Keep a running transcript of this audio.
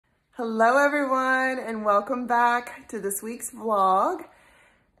Hello everyone and welcome back to this week's vlog.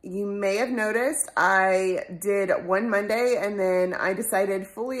 You may have noticed I did one Monday and then I decided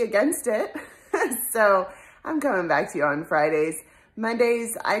fully against it. So I'm coming back to you on Fridays.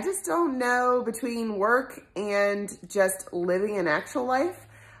 Mondays, I just don't know, between work and just living an actual life,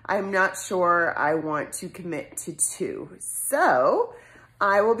 I'm not sure I want to commit to two. So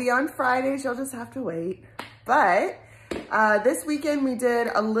I will be on Fridays, you'll just have to wait. But this weekend we did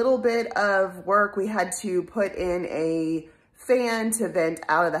a little bit of work. We had to put in a fan to vent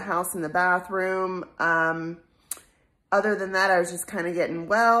out of the house in the bathroom. Other than that, I was just kind of getting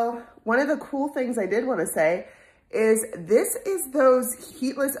well. One of the cool things I did want to say is this is those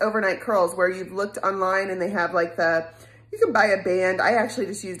heatless overnight curls where you've looked online and they have like you can buy a band. I actually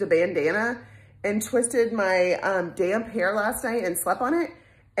just used a bandana and twisted my damp hair last night and slept on it.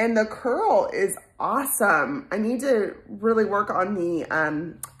 And the curl is awesome. I need to really work on the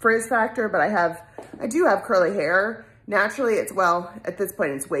frizz factor, but I do have curly hair. Naturally, at this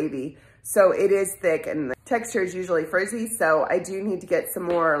point it's wavy. So it is thick and the texture is usually frizzy. So I do need to get some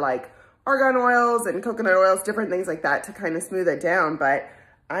more like argan oils and coconut oils, different things like that to kind of smooth it down. But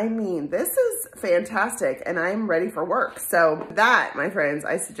I mean, this is fantastic and I'm ready for work. So that, my friends,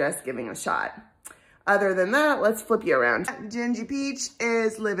 I suggest giving a shot. Other than that, let's flip you around. Gingy Peach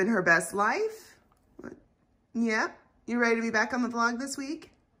is living her best life. Yep. You ready to be back on the vlog this week?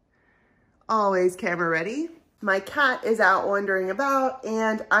 Always camera ready. My cat is out wandering about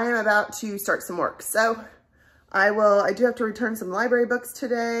and I am about to start some work. So I do have to return some library books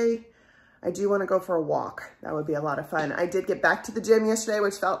today. I do want to go for a walk. That would be a lot of fun. I did get back to the gym yesterday,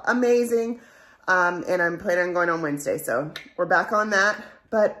 which felt amazing. And I'm planning on going on Wednesday. So we're back on that.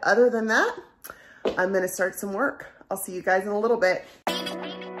 But other than that, I'm gonna start some work. I'll see you guys in a little bit.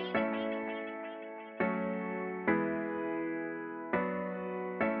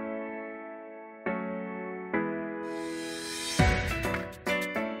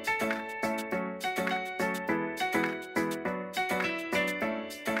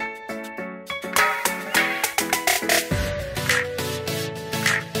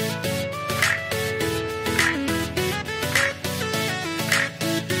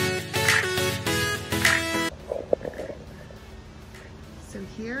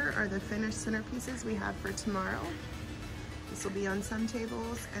 Here are the finished centerpieces we have for tomorrow. This will be on some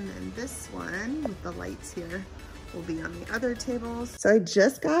tables, and then this one with the lights here will be on the other tables. So I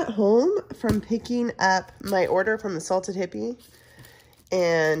just got home from picking up my order from the Salted Hippie,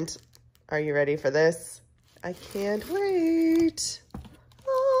 and are you ready for this? I can't wait.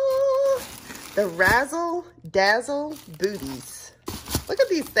 Oh, the Razzle, Dazzle booties. Look at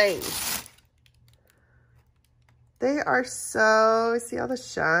these things. They are so, see all the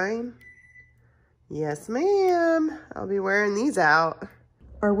shine? Yes, ma'am. I'll be wearing these out.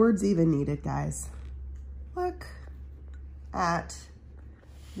 Are words even needed, guys? Look at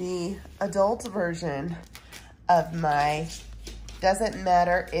the adult version of my doesn't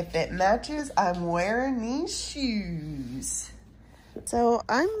matter if it matches, I'm wearing these shoes. So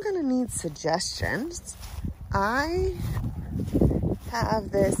I'm gonna need suggestions. I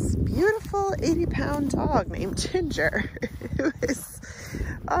have this beautiful 80-pound dog named Ginger. Who is,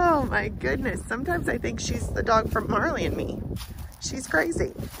 oh my goodness. Sometimes I think she's the dog from Marley and Me. She's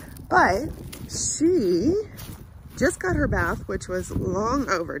crazy. But she just got her bath, which was long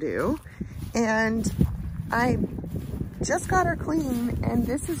overdue. And I just got her clean, and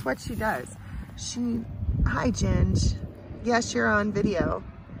this is what she does. Hi Ginge. Yes, you're on video.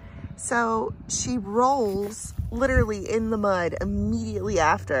 So she rolls literally in the mud immediately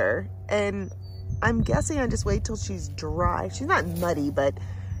after. And I'm guessing I just wait till she's dry. She's not muddy, but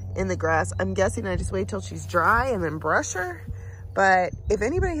in the grass. I'm guessing I just wait till she's dry and then brush her. But if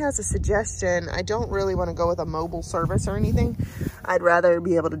anybody has a suggestion, I don't really want to go with a mobile service or anything. I'd rather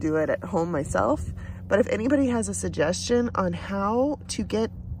be able to do it at home myself. But if anybody has a suggestion on how to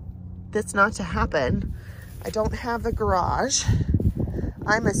get this not to happen, I don't have a garage.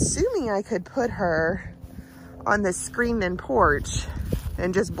 I'm assuming I could put her on the screened-in porch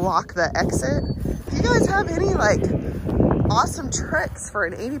and just block the exit. Do you guys have any like awesome tricks for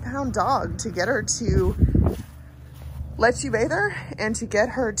an 80-pound dog to get her to let you bathe her and to get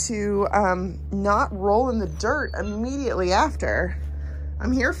her to not roll in the dirt immediately after?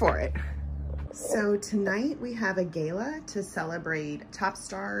 I'm here for it. So tonight we have a gala to celebrate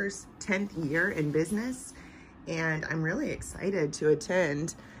Topstar's 10th year in business. And I'm really excited to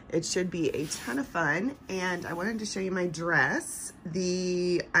attend. It should be a ton of fun. And I wanted to show you my dress.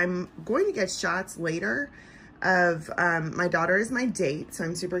 I'm going to get shots later of my daughter is my date, so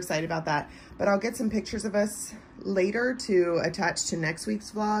I'm super excited about that. But I'll get some pictures of us later to attach to next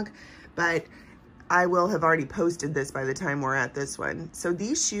week's vlog, but I will have already posted this by the time we're at this one. So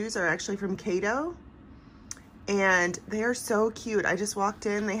these shoes are actually from Kato, and they are so cute. I just walked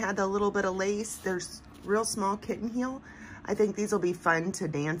in, they had the little bit of lace. There's real small kitten heel. I think these will be fun to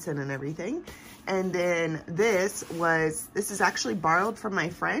dance in and everything. And then this is actually borrowed from my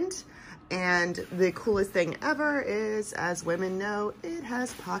friend. And the coolest thing ever is, as women know, it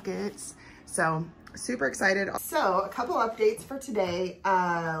has pockets. So super excited. So a couple updates for today.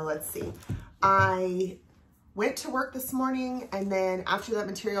 Let's see. I went to work this morning, and then after that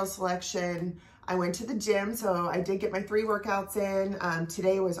material selection, I went to the gym. So I did get my 3 workouts in.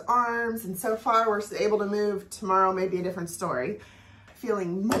 Today was arms, and so far we're able to move. Tomorrow may be a different story.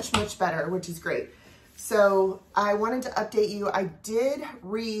 Feeling much, much better, which is great. So I wanted to update you. I did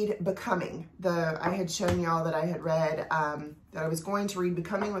read Becoming. I had shown y'all that I had read, that I was going to read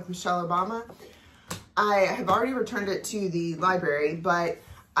Becoming with Michelle Obama. I have already returned it to the library, but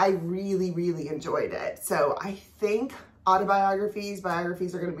I really, really enjoyed it. So I think biographies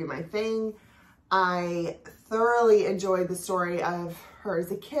are going to be my thing. I thoroughly enjoyed the story of her as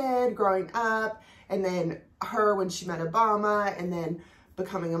a kid growing up, and then her when she met Obama, and then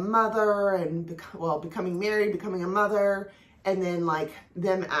becoming a mother, and becoming married, becoming a mother, and then like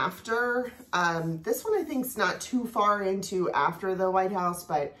them after. This one I think is not too far into after the White House,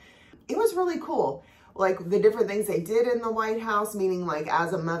 but it was really cool. Like the different things they did in the White House, meaning like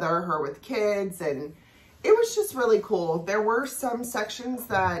as a mother, her with kids, and it was just really cool. There were some sections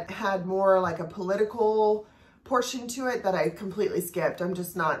that had more like a political portion to it that I completely skipped. I'm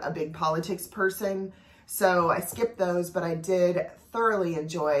just not a big politics person, so I skipped those, but I did thoroughly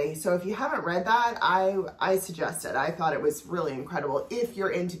enjoy. So if you haven't read that, I suggest it. I thought it was really incredible if you're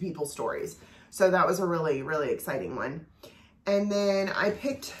into people's stories. So that was a really, really exciting one. And then I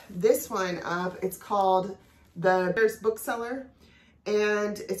picked this one up. It's called The Bears Bookseller,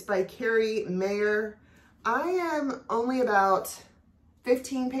 and it's by Carrie Mayer. I am only about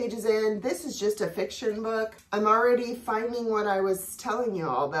 15 pages in. This is just a fiction book. I'm already finding what I was telling you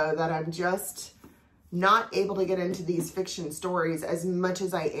all, though, that I'm just not able to get into these fiction stories as much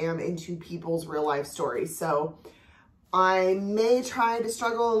as I am into people's real life stories. So I may try to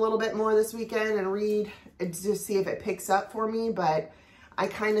struggle a little bit more this weekend and read to see if it picks up for me, but I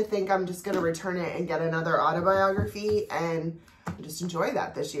kind of think I'm just going to return it and get another autobiography and just enjoy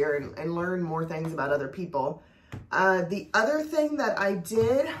that this year and learn more things about other people. The other thing that I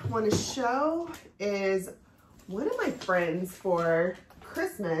did want to show is one of my friends for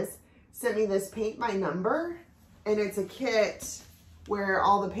Christmas sent me this paint by number, and it's a kit where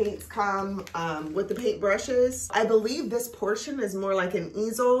all the paints come with the paint brushes. I believe this portion is more like an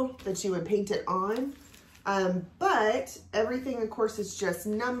easel that you would paint it on. But everything, of course, is just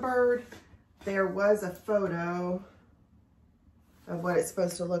numbered. There was a photo of what it's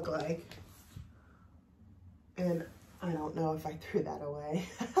supposed to look like, and I don't know if I threw that away.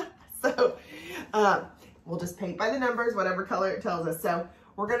 So we'll just paint by the numbers, whatever color it tells us. So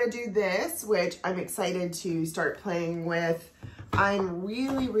we're gonna do this, which I'm excited to start playing with. I'm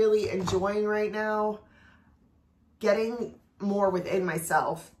really, really enjoying right now getting more within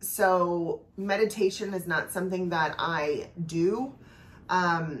myself. So meditation is not something that I do.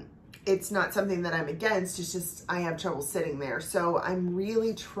 It's not something that I'm against. It's just I have trouble sitting there. So I'm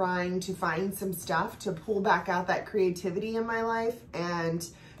really trying to find some stuff to pull back out that creativity in my life and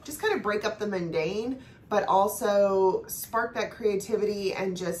just kind of break up the mundane, but also spark that creativity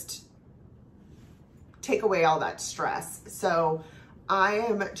and just take away all that stress. So I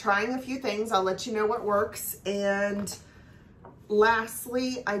am trying a few things. I'll let you know what works. And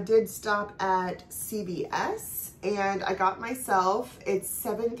lastly, I did stop at CVS and I got myself, it's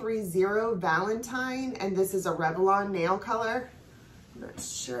 730 Valentine, and this is a Revlon nail color. I'm not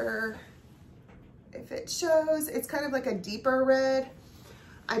sure if it shows. It's kind of like a deeper red.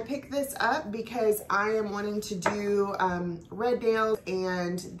 I picked this up because I am wanting to do red nails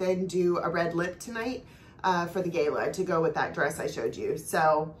and then do a red lip tonight for the gala to go with that dress I showed you.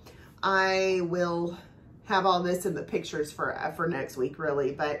 So I will have all this in the pictures for next week,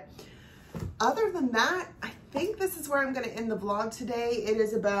 really. But other than that, I think this is where I'm going to end the vlog today. It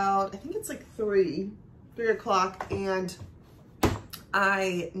is about, I think it's like 3 o'clock, and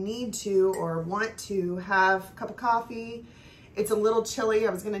I need to or want to have a cup of coffee. It's a little chilly.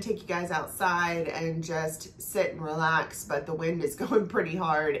 I was going to take you guys outside and just sit and relax, but the wind is going pretty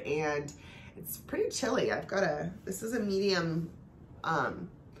hard and it's pretty chilly. This is a medium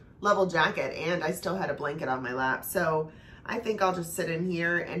level jacket, and I still had a blanket on my lap. So I think I'll just sit in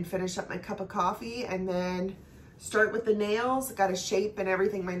here and finish up my cup of coffee and then start with the nails, got to shape and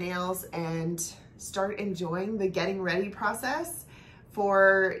everything my nails, and start enjoying the getting ready process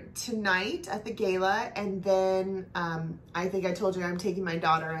for tonight at the gala. And then I think I told you I'm taking my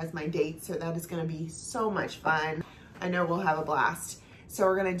daughter as my date, so that is going to be so much fun. I know we'll have a blast. So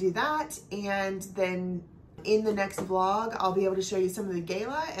we're going to do that, and then in the next vlog I'll be able to show you some of the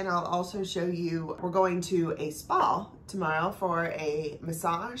gala, and I'll also show you, we're going to a spa tomorrow for a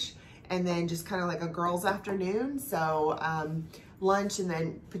massage, and then just kind of like a girls' afternoon. So lunch, and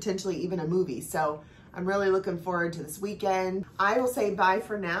then potentially even a movie. So I'm really looking forward to this weekend. I will say bye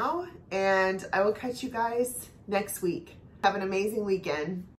for now, and I will catch you guys next week. Have an amazing weekend.